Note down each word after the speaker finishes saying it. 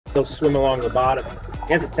He'll swim along the bottom.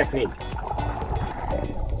 He has a technique.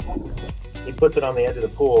 He puts it on the edge of the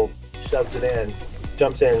pool, shoves it in,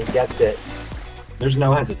 jumps in, gets it. There's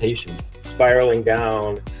no hesitation. Spiraling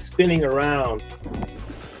down, spinning around.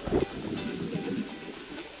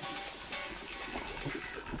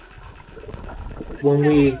 When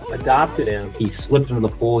we adopted him, He slipped into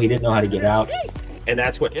the pool. He didn't know how to get out. and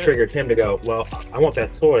that's what triggered him to go, well, I want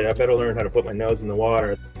that toy. I better learn how to put my nose in the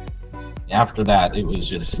water. After that, it was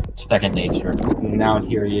just second nature. And now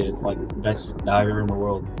here he is, like the best diver in the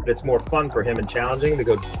world. But it's more fun for him and challenging to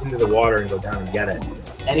go into the water and go down and get it.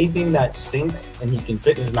 Anything that sinks and he can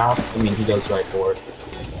fit in his mouth, I mean, he goes right for it.